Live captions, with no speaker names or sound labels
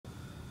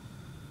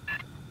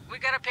We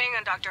got a ping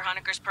on Dr.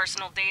 Honecker's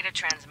personal data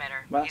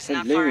transmitter. Well, He's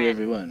not hello far in.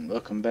 everyone,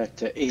 welcome back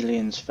to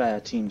Aliens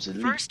Fireteam's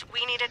Elite. First,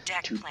 we need a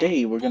deck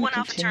Today plan. we're going to Pull one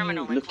off a continue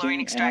terminal and chlorine looking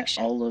at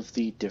extraction. all of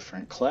the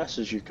different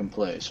classes you can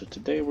play. So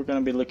today we're going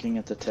to be looking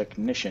at the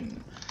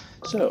Technician.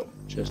 So,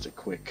 just a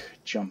quick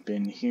jump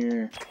in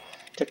here.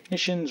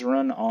 Technicians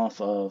run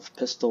off of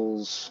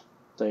pistols.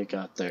 They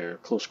got their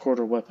close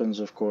quarter weapons,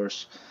 of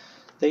course.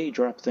 They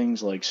drop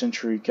things like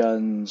sentry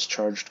guns,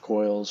 charged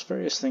coils,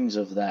 various things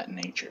of that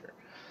nature.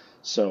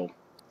 So,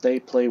 they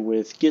play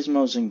with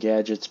gizmos and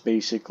gadgets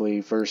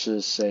basically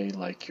versus, say,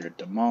 like your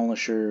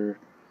Demolisher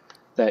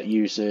that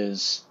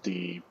uses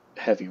the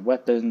heavy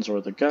weapons,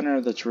 or the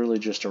Gunner that's really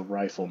just a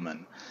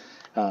rifleman.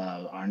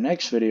 Our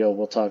next video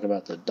we'll talk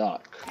about the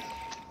Doc,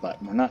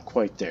 but we're not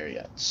quite there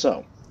yet.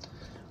 So,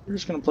 we're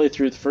just going to play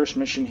through the first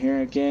mission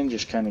here again,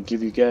 just kind of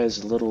give you guys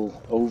a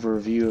little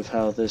overview of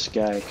how this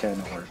guy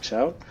kind of works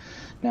out.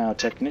 Now,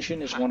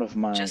 Technician is one of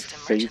my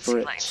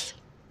favorites.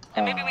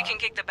 And maybe we can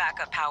kick the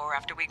backup power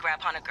after we grab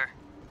Honecker.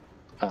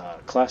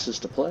 Classes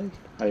to play.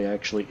 I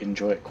actually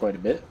enjoy it quite a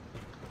bit.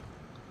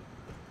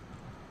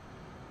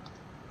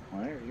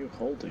 Why are you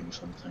holding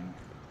something?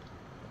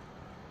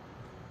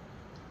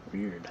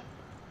 Weird.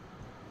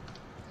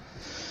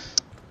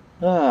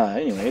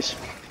 Anyways.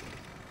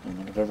 I don't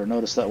know if I've ever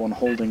noticed that one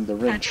holding the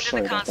wrench.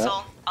 Sorry about that.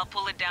 I'll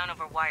pull it down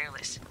over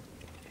wireless.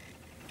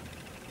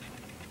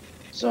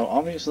 So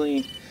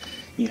obviously,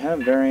 you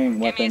have varying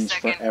weapons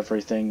for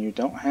everything. You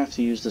don't have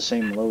to use the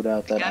same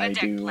loadout that I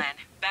do.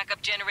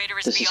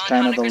 This is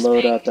kind of the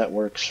loadout that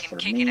works for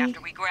me.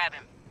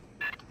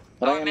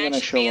 But I am going to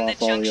show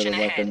off all the other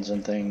weapons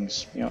and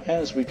things, you know,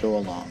 as we go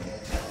along.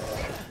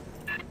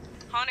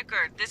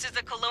 Honecker, this is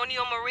the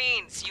Colonial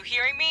Marines. You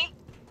hearing me?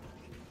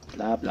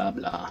 Blah, blah,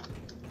 blah.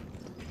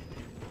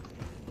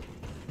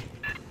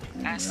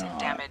 Acid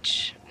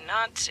damage.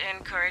 Not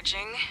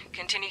encouraging.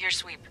 Continue your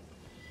sweep.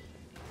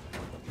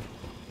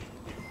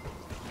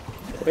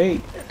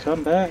 Wait,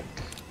 come back.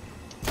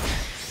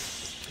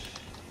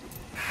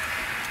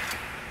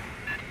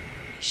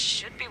 He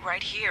should be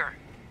right here.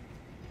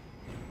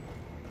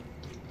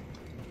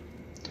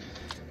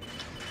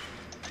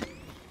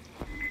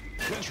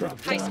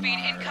 High speed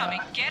incoming.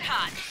 Get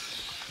hot.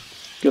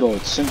 Good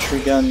old sentry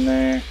gun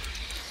there.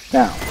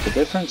 Now, the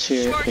difference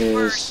here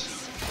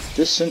is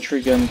this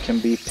sentry gun can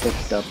be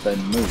picked up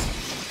and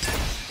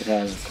moved. It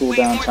has a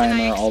cooldown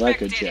timer, all that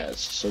good jazz.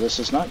 So this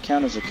does not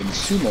count as a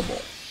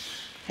consumable.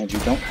 And you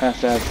don't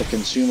have to have the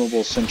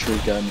consumable sentry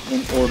gun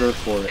in order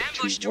for it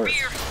to work.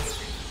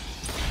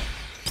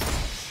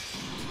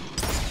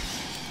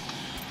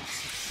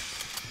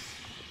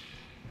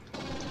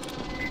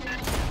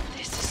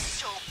 This is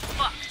so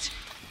fucked.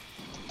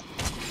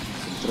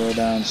 Throw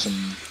down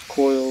some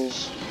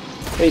coils.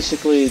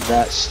 Basically,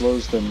 that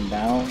slows them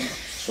down.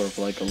 Sort of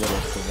like a little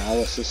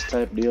paralysis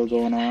type deal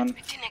going on.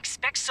 I didn't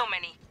expect so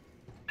many.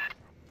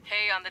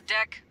 Hey, on the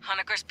deck,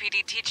 Honecker's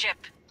PDT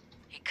chip.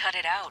 He cut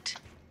it out.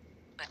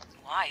 But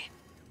why?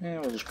 Yeah,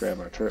 we'll just grab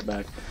our turret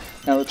back.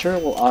 Now, the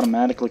turret will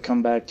automatically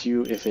come back to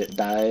you if it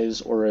dies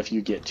or if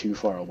you get too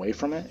far away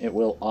from it. It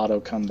will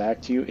auto come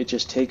back to you. It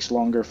just takes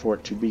longer for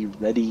it to be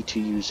ready to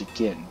use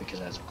again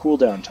because it has a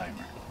cooldown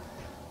timer.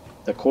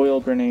 The coil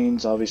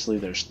grenades, obviously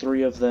there's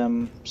 3 of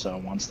them, so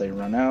once they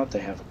run out, they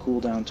have a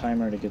cooldown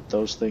timer to get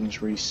those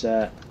things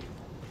reset.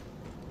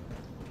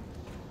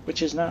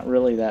 Which is not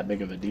really that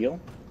big of a deal,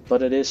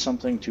 but it is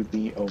something to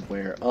be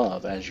aware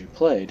of as you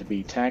play, to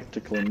be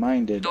tactically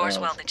minded Doors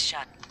of, welded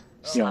shut.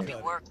 you know,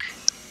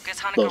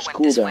 those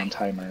cooldown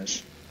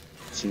timers.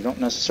 So you don't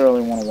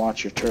necessarily want to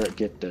watch your turret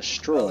get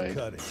destroyed.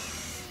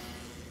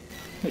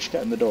 Just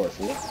got in the door,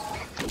 fool.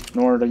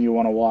 Nor do you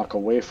want to walk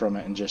away from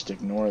it and just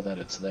ignore that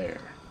it's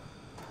there.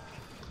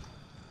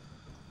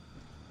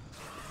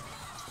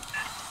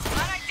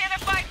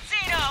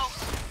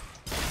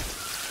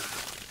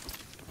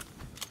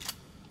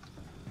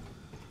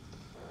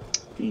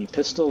 The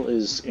pistol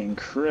is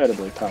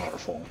incredibly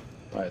powerful,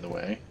 by the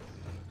way.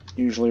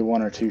 Usually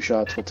 1 or 2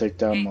 shots will take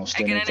down most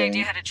anything. I get an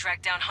idea how to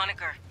track down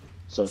Honecker.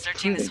 So it's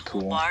Searching pretty this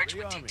whole cool. barge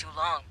would take too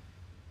long.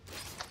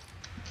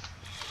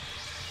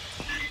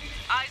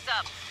 Eyes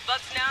up.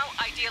 Bugs now,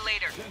 idea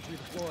later.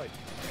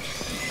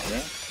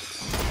 Okay.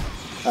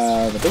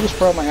 The biggest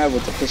problem I have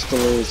with the pistol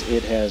is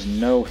it has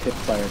no hip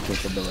fire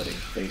capability,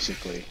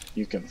 basically.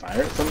 You can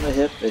fire it from the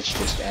hip, it's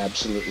just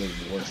absolutely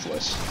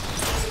worthless.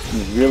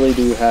 You really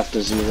do have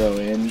to zero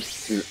in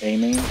through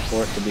aiming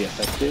for it to be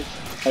effective,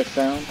 I've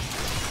found.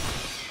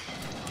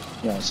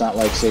 You know, it's not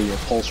like, say, your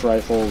pulse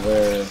rifle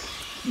where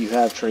you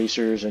have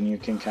tracers and you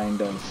can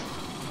kind of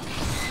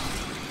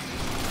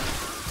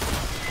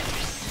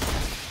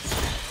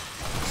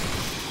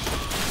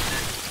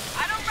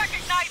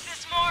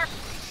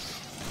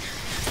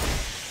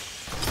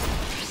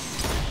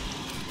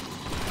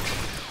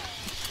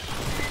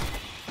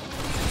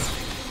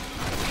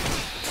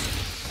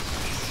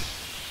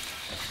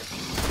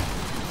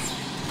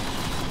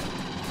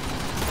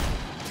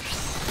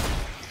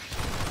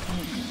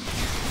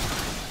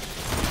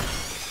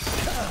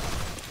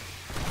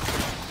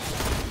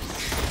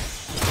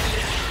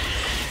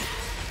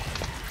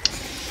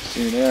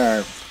See there,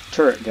 our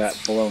turret got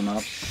blown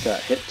up, got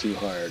hit too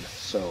hard,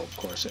 so of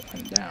course it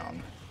went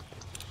down.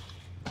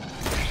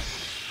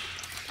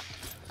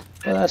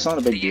 But that's not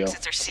a big deal.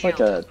 It's like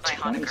a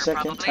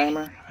 20-second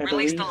timer, I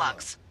believe.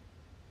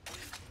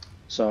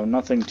 So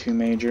nothing too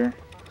major.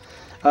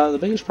 The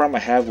biggest problem I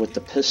have with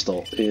the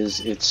pistol is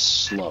it's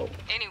slow.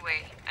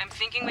 Anyway, I'm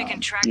thinking we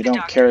can track you the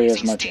don't carry as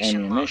using much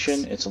station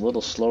ammunition, logs. it's a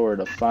little slower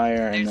to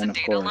fire, and then of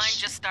There's a data line course,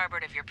 just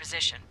starboard of your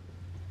position.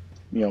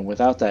 you know,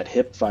 without that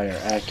hip fire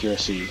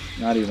accuracy,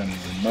 not even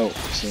remote,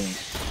 see,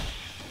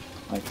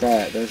 like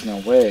that, there's no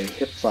way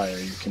hip fire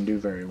you can do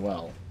very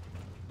well.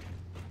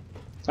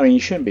 I mean,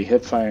 you shouldn't be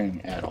hip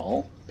firing at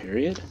all,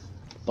 period,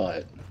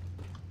 but,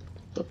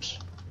 oops,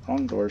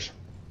 wrong doors.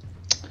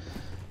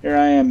 Here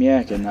I am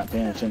yakking, not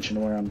paying attention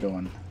to where I'm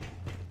going.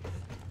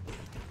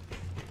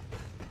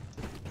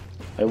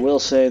 I will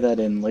say that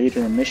in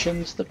later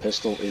missions, the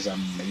pistol is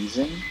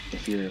amazing.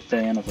 If you're a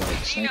fan of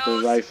like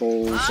sniper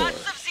rifles or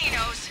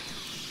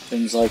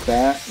things like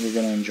that, you're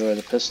going to enjoy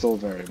the pistol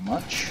very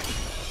much.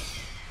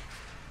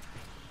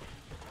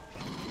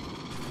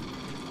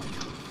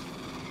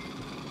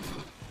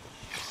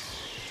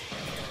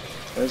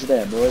 Where's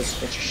that, boys?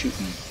 What you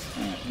shooting?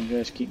 Alright, you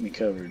guys keep me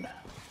covered.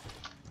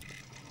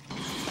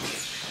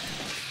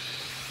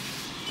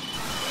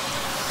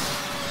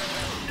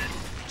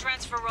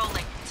 Transfer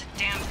rolling. It's a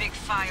damn big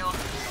file.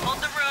 Hold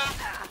the room.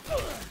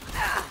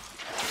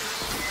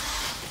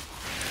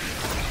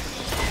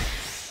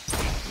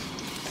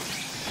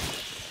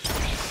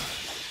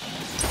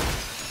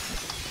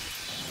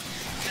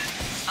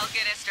 I'll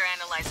get Esther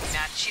analyzing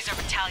that. She's a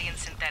battalion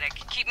synthetic.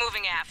 Keep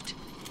moving aft.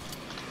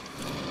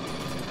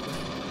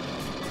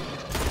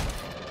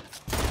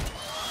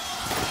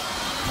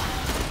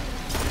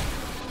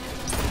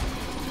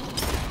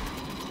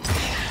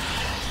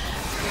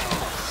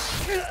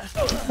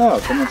 Oh,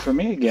 coming for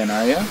me again,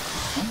 are ya?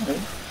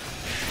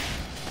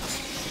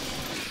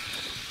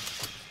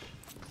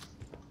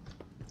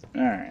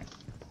 Alright.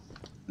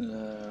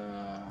 Alright.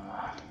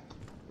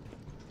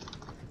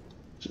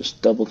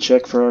 Just double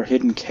check for our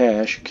hidden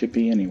cache. It could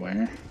be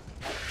anywhere.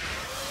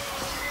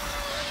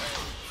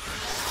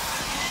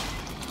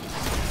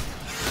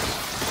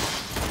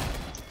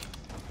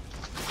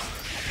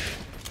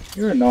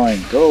 You're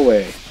annoying. Go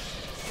away.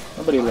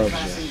 Nobody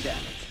loves you.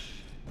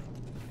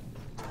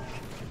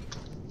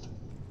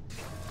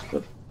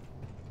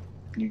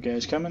 You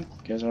guys coming?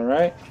 You guys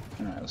alright?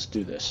 Alright, let's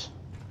do this.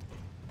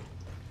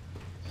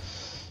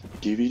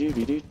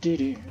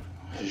 Doo-doo-doo-doo-doo-doo.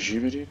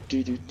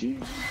 Doo-doo-doo-doo-doo.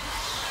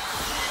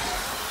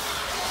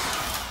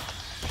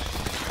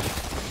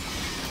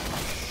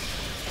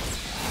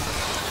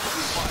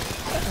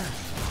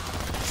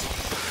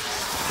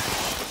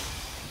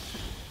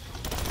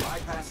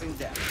 Bypassing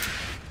death.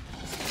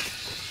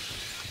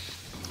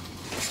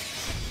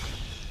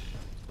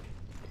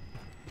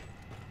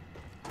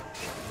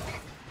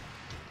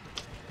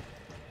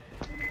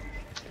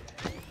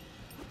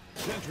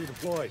 Sentry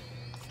deployed.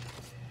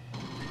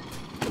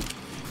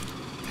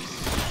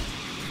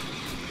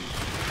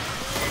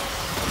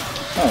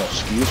 Oh,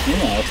 excuse me,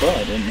 Alpha.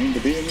 I didn't mean to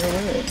be in your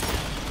way.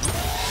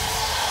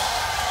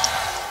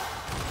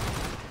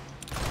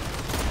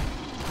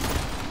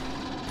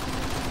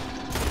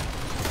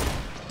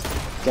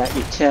 Got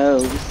your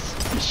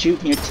toes. I'm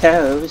shooting your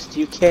toes. Do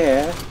you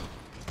care?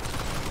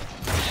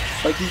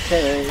 Buggy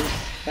toes.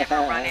 Ever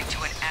run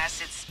into an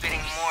acid-spitting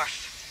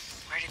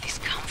morph? Where did these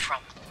come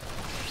from?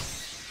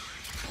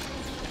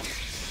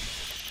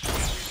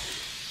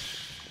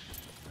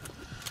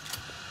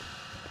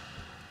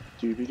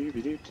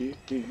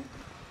 Doo-ba-doo-ba-doo-doo-doo.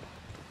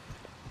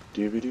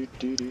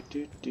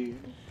 Doo-ba-doo-doo-doo-doo-doo.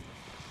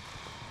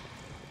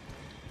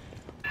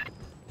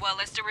 While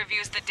Lister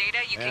reviews the data,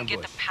 you can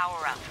get the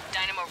power up.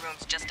 Dynamo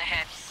room's just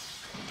ahead.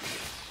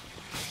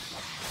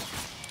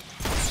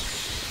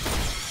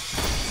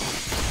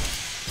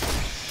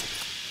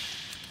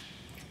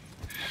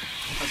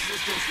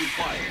 Assistance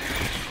required.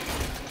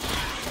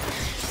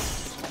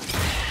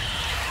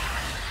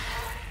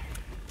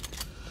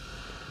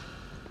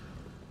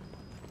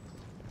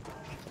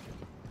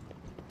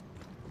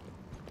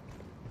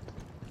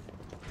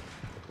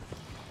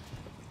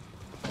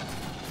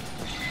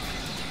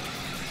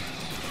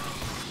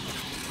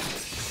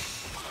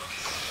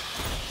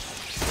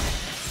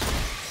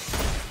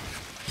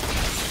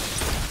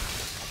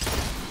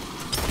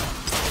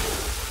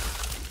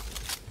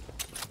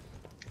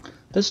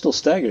 Pistol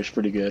stagger's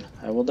pretty good.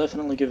 I will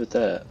definitely give it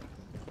that.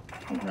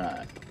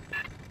 Alright.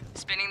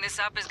 Spinning this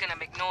up is gonna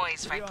make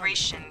noise,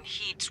 vibration,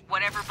 heat,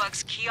 whatever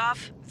bugs key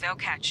off, they'll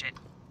catch it.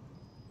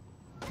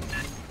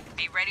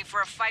 Be ready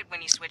for a fight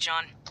when you switch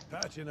on.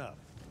 Patching up.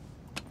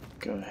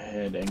 Go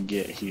ahead and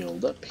get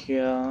healed up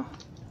here.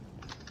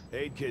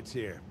 Aid kit's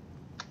here.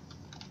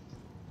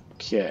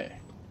 Okay.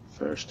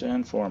 First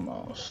and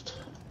foremost.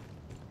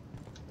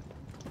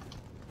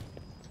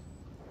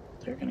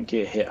 They're gonna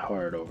get hit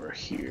hard over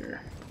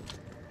here.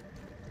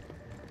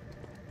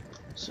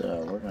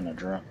 So we're gonna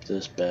drop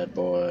this bad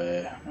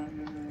boy.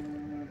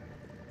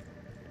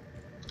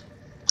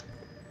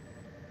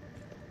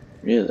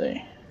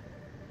 Really?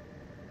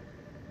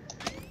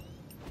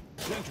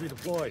 Sentry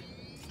deployed.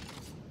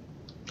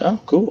 Oh,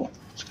 cool.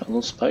 It's got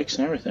little spikes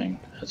and everything.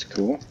 That's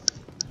cool.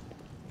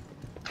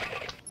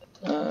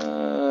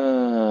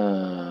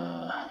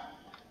 Nah,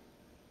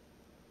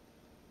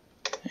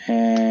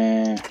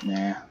 I'm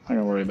not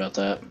gonna worry about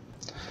that.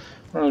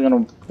 We're only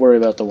gonna worry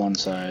about the one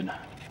side.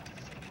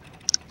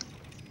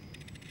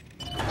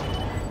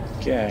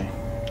 Okay,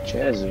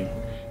 jazzy.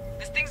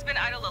 This thing's been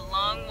idle a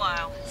long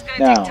while. It's gonna take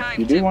Now, time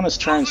you do to want to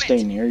try and stay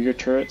movement. near your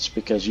turrets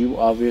because you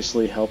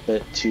obviously help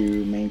it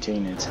to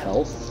maintain its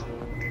health.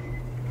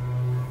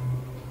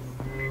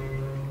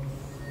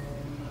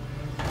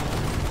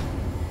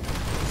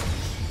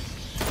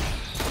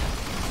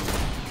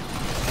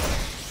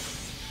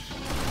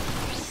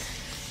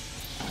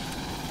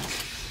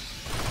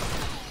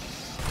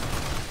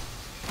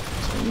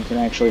 You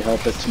can actually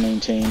help it to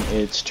maintain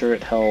its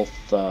turret health,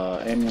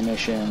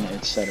 ammunition,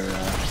 etc.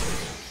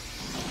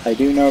 I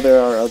do know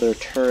there are other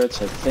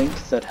turrets, I think,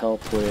 that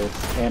help with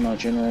ammo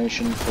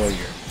generation for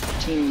your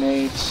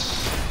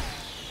teammates.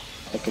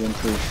 That could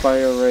improve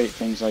fire rate,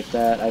 things like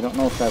that. I don't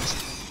know if that's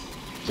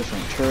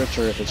different turrets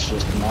or if it's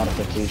just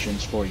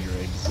modifications for your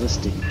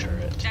existing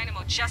turret.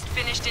 Dynamo just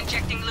finished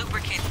injecting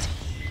lubricant.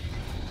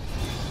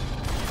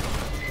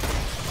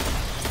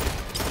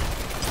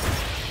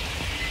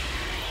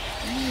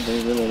 They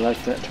really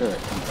like that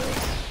turret, don't they?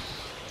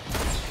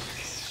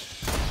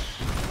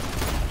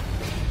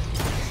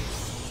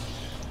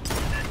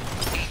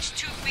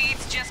 H2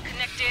 feeds just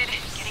connected.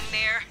 Getting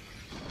there.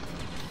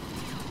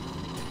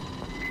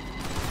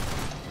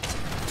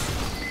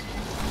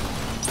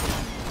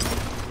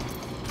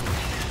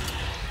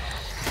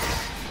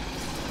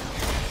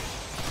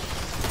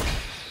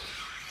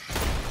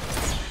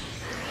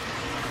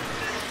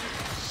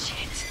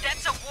 Shit,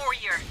 that's a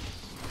warrior.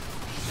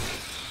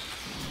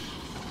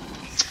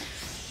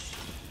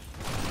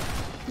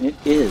 It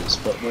is,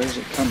 but where's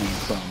it coming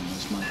from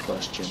is my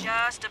question.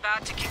 Just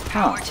about to give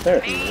power to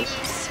there the he is.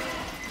 mains.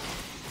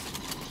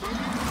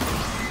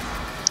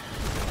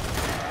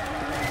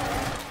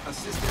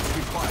 Assistance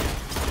required.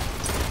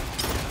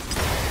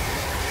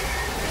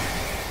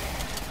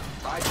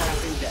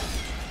 Bypassing death.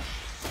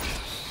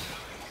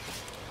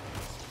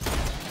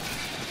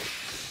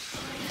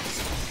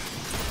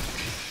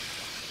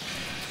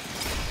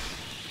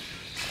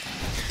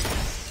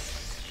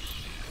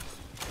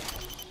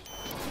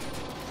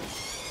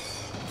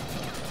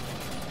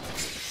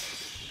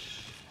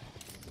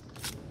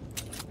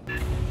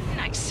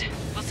 Nice.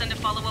 We'll send a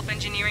follow-up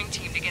engineering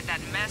team to get that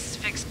mess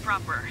fixed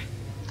proper.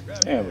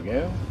 There we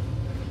go.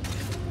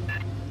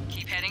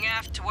 Keep heading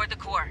aft toward the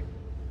core.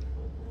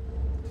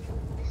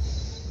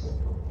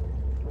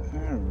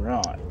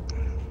 Alright.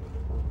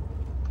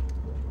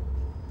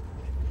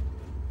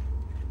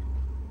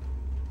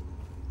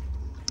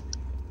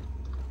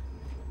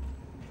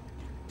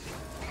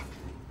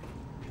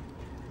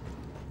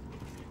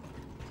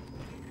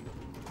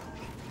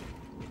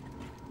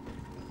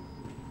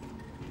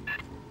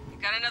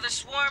 Got another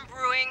swarm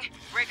brewing.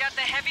 Break out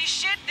the heavy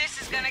shit. This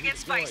is gonna get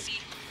spicy.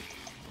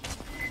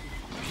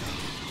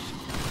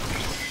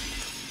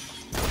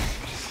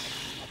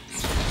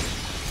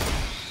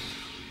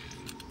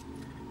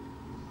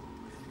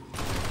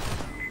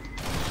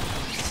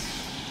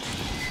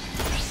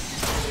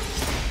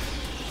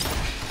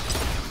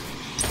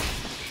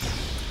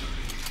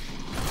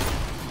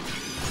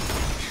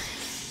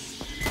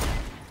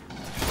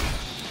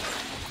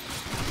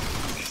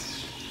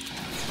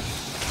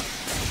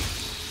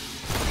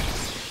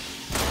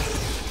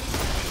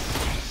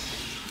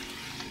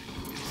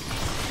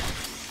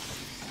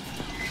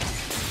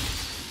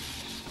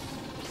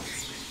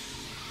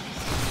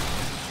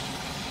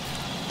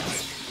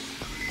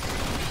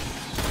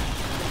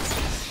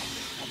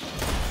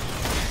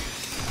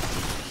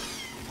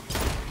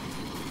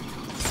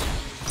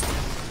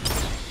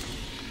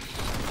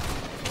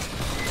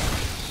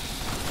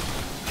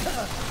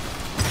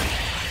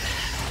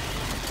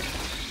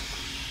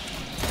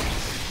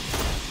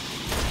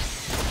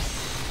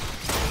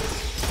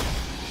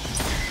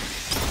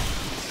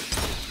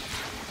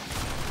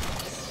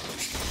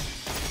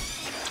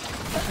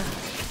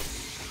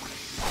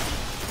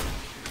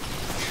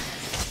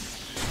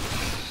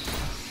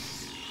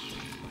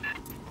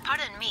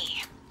 Pardon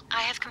me.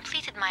 I have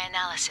completed my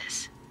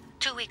analysis.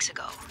 2 weeks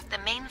ago, the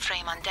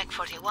mainframe on Deck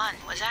 41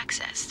 was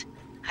accessed,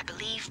 I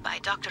believe by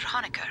Dr.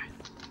 Honecker.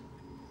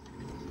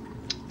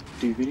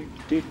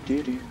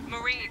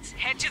 Marines,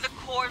 head to the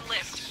core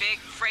lift. Big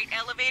freight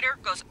elevator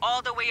goes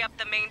all the way up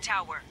the main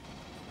tower.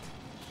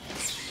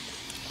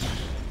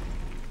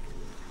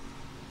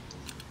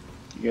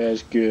 You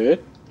guys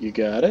good? You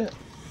got it?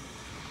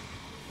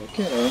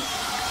 Okay.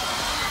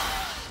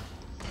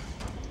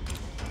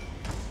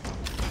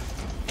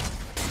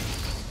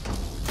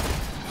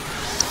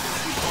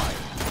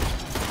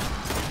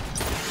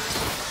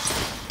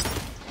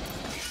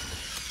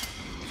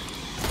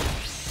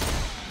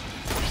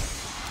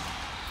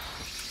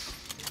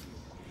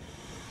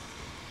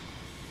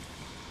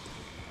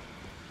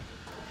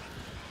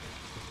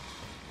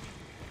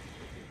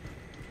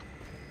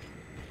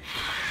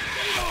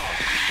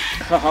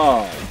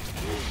 Haha.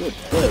 Good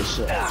play,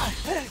 sir.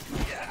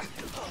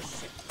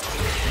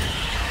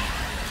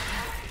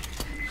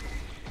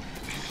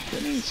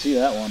 Didn't even see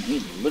that one. He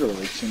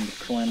literally seemed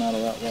to climb out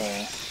of that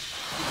wall.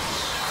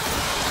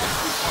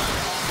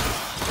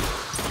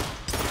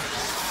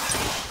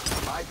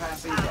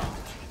 Bypassing death.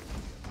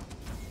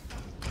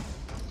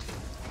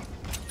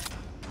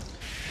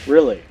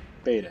 Really,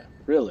 Beta,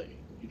 really?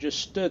 You just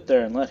stood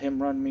there and let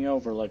him run me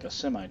over like a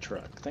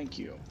semi-truck. Thank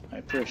you. I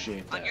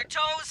appreciate that. On your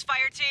toes,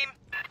 Fireteam.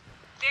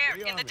 There,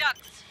 in the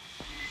ducts.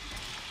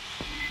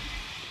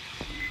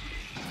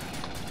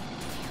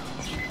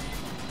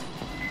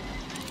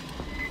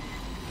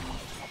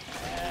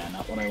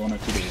 Not what I wanted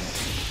to do.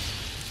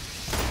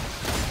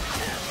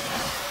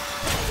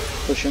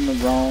 Pushing the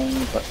wrong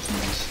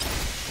buttons.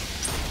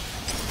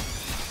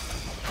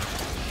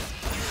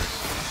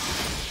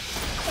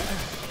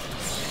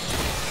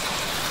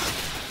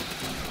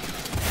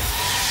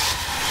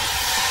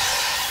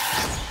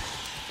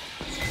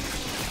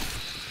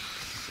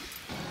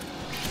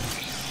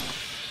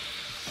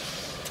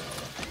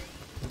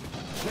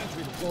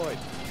 Sentry deployed.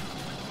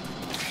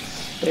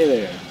 Hey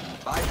there.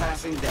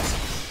 Bypassing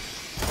death.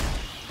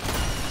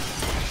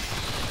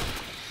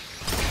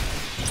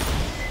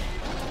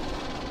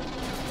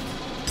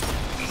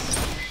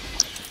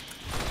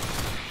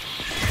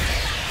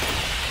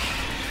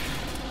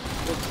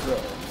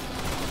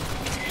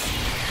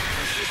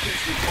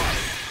 Assistance required.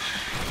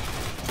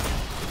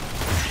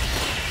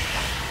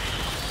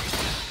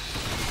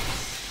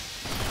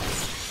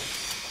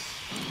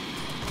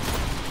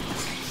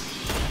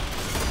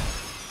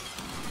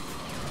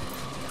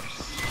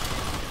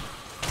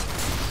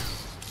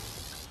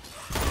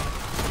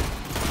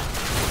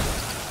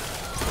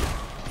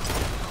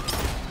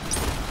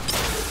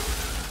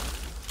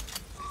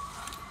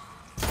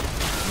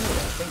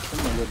 I think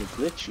I'm a little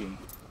glitchy.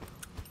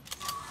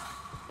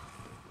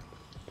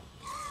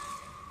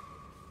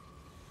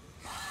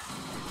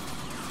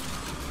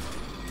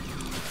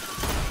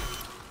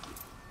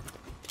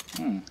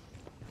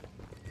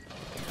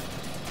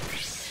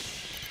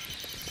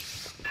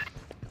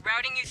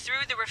 Routing you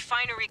through the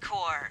refinery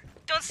core.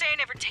 Don't say I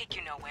never take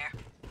you nowhere.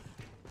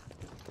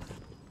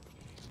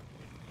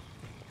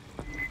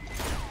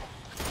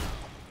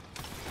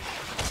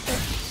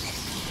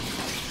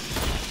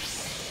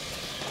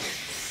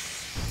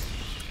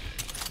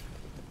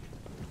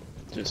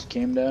 Just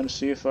came down to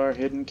see if our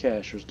hidden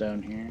cache was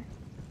down here.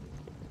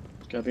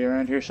 It's gotta be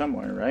around here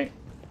somewhere, right?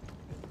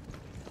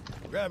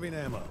 Grabbing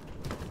ammo.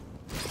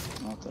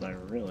 Not that I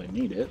really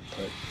need it,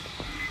 but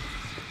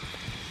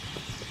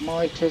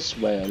might as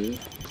well.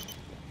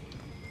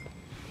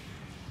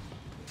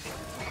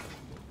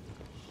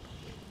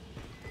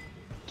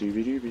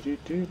 Doobie doobie doo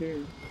doo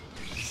doo.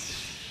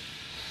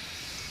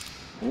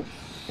 Oh,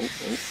 oh,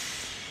 oh.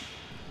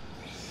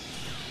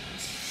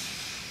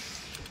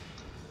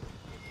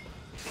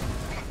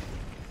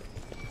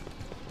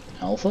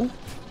 Alpha?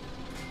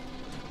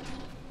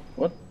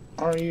 What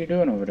are you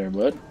doing over there,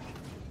 bud?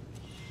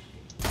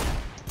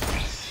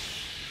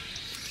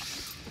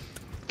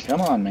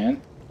 Come on,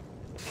 man.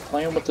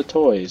 Playing with the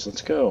toys.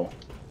 Let's go. When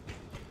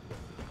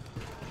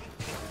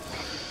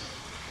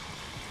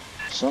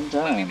we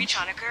Sometimes. reach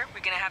Honecker,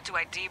 we're gonna have to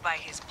ID by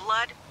his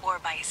blood or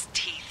by his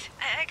teeth.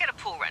 I got a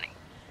pool running.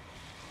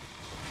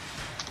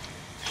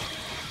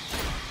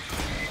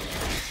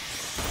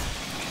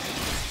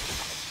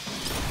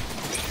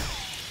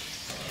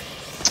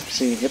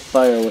 See, hip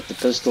fire with the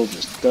pistol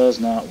just does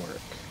not work.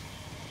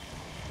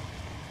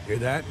 Hear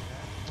that?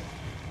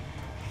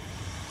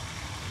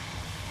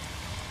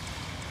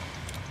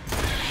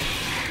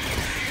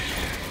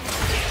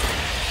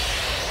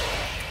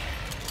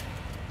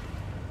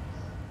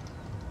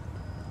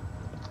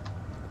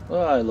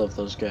 Well, I love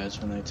those guys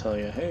when they tell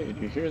you, hey,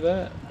 do you hear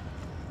that?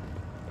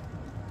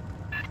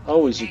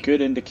 Always a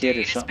good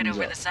indicator Just spit something's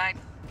over up. the side.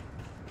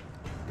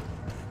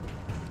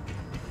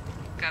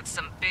 Got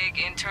some big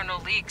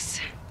internal leaks.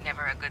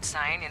 Never a good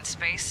sign in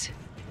space.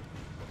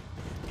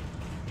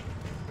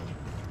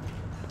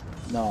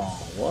 No,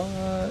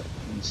 what?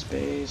 In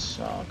space?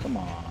 Oh, come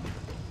on.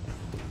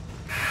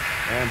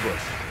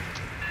 Ambush.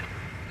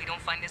 We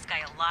don't find this guy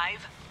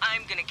alive,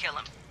 I'm gonna kill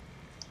him.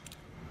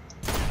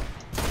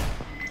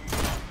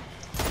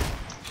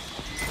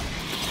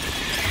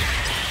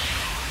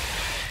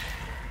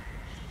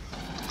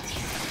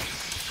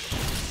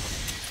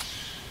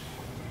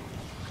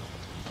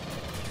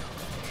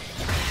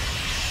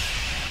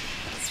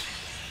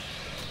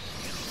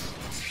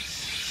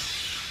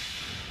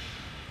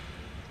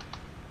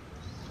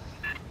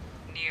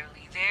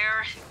 Nearly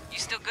there. You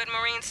still good,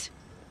 Marines?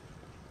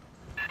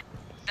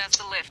 That's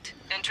the lift.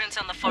 Entrance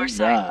on the far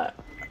side. Alright.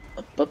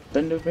 Up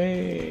and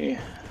away.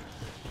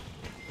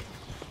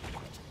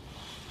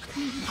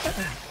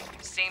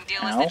 Same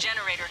deal as Ow. the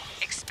generator.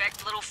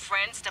 Expect little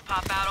friends to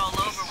pop out all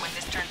over when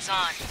this turns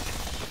on.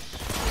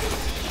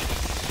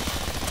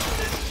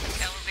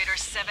 Elevator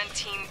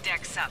 17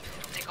 decks up.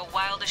 It'll take a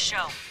while to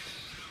show.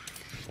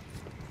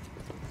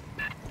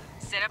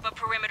 Set up a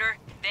perimeter,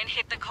 then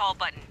hit the call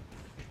button.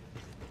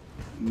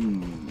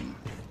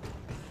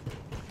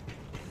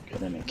 Got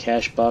Got any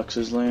cash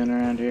boxes laying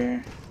around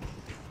here?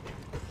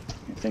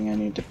 Anything I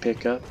need to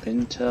pick up?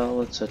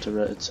 Intel,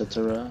 etc.,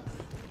 etc.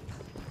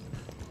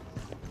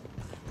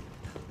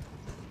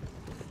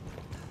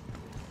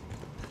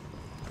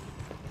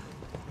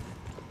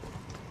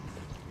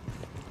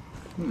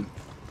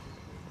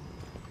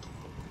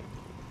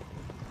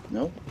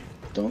 Nope,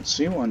 don't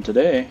see one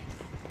today.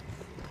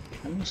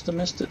 I must have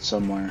missed it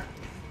somewhere.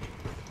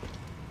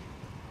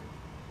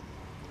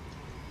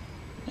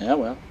 Yeah,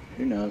 well,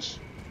 who knows?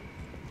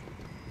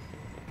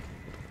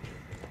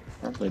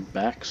 Probably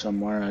back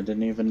somewhere I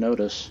didn't even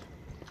notice.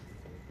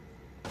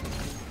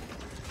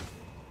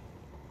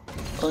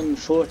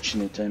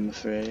 Unfortunate, I'm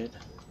afraid.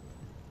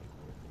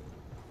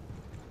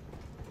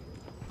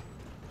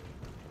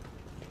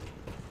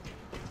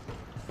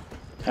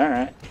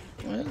 Alright,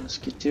 well, let's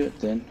get to it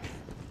then.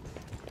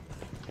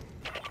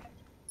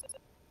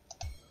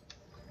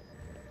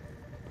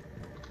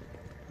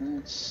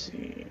 Let's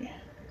see.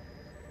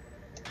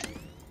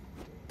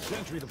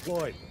 Sentry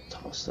deployed.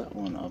 Toss that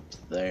one up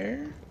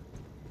there.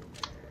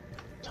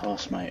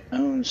 Toss my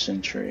own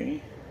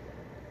sentry.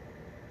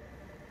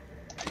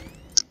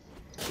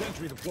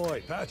 Sentry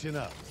deployed. Patching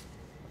up.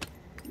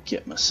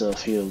 Get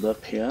myself healed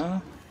up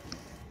here.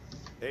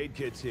 Aid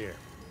kit's here.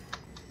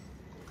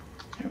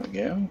 There we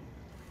go.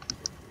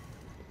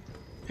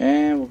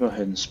 And we'll go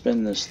ahead and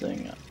spin this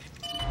thing up.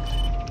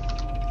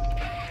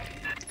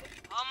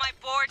 All my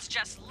boards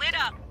just lit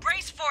up.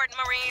 Brace for it,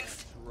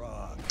 Marines.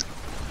 Rock.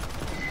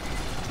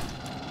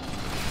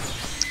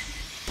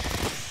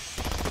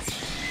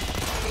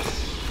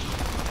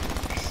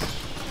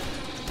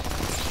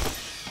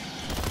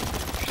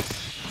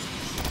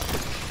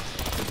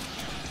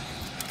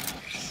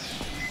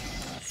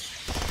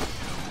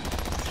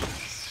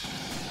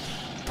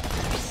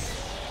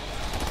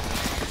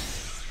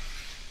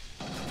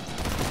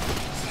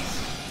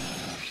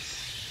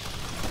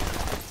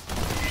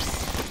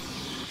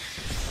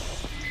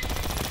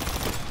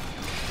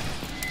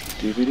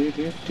 Do do do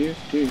do do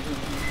do. Do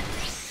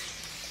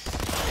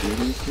do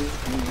do do.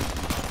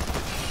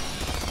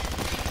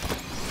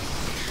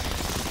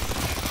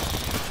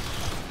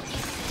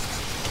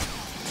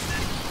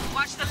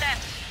 Watch the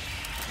left.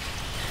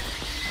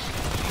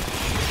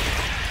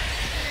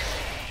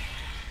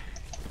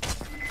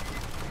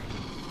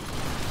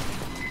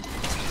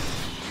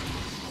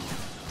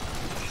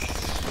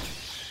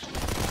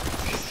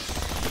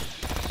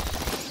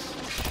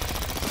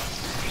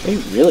 They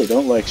really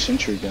don't like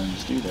sentry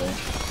guns, do they?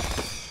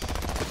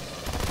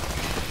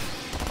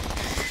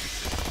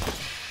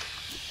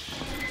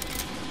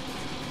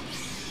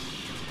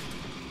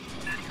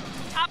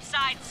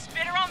 Topside,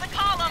 spitter on the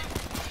column.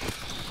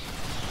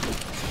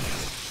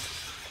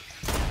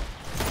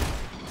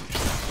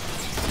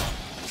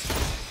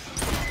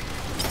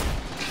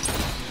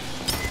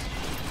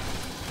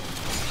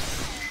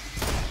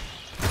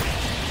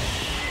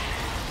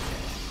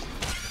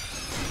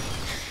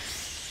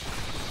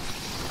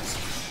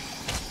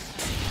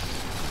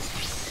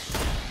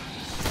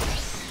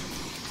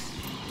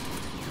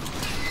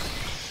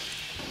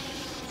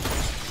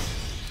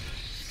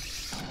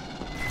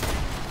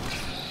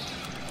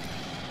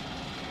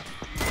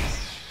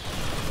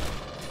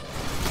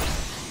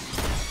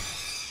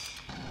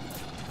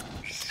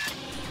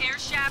 Air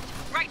shaft,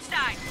 right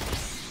side.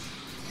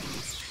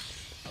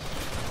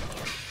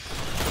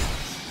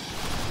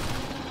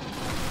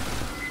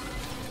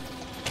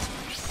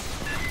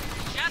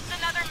 Just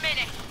another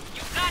minute.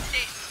 You got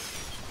this.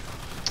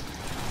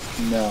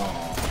 No.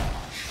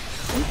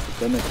 I think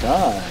we're gonna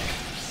die.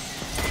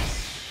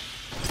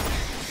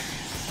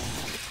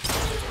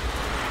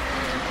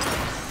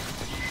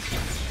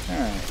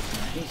 Alright,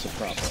 here's a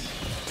problem.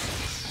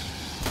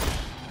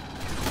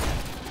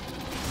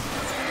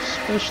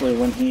 Especially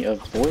when he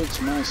avoids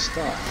my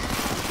stuff.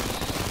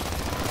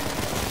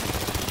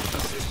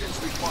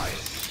 Assistance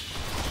required.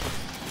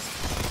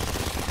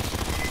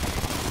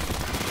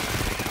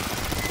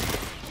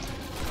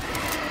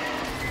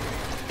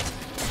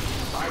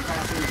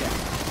 Bypassing deck.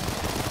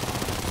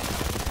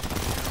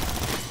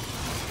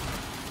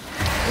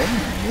 Oh,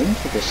 room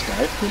for the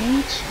sky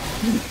grenades?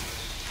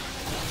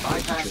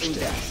 Bypassing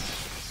deck.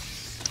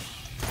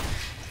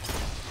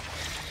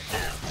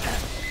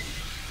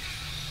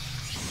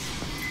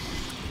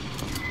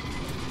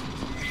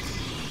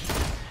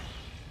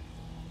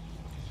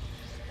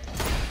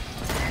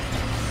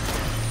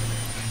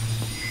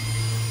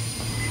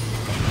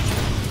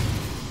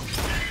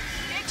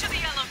 Into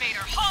the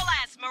elevator. Haul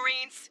ass,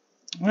 Marines.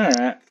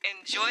 Alright.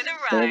 Enjoy the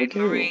There we ride, go.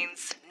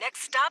 Marines.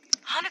 Next stop,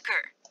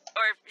 Honecker.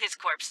 Or his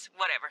corpse,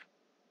 whatever.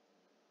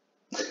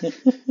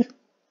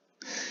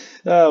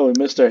 Oh, we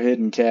missed our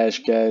hidden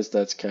cache, guys.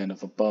 That's kind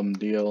of a bum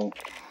deal.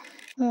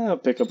 I'll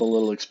pick up a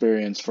little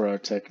experience for our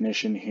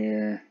technician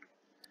here.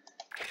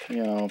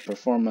 You know,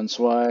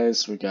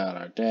 performance-wise, we got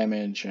our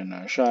damage and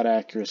our shot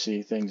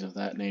accuracy, things of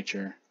that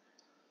nature.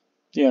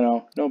 You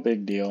know, no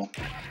big deal.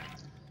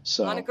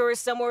 So, Honecker is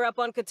somewhere up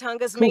on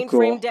Katanga's cool.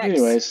 mainframe decks.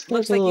 Anyways,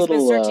 Looks there's a like he's been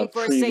little searching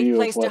for a safe preview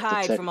place of to what the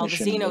hide from all the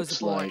technician Xenos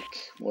looks aboard. like,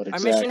 what Our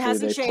mission exactly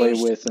hasn't they play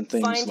changed. with, and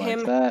things Find like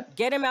him, that.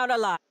 get him out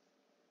alive.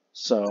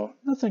 So,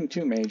 nothing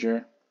too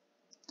major.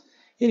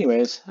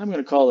 Anyways, I'm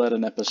going to call that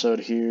an episode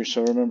here.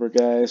 So remember,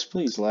 guys,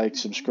 please like,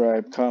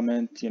 subscribe,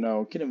 comment,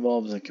 get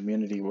involved in the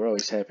community. We're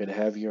always happy to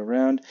have you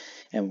around.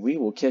 And we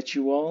will catch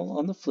you all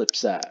on the flip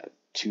side.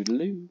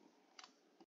 Toodaloo.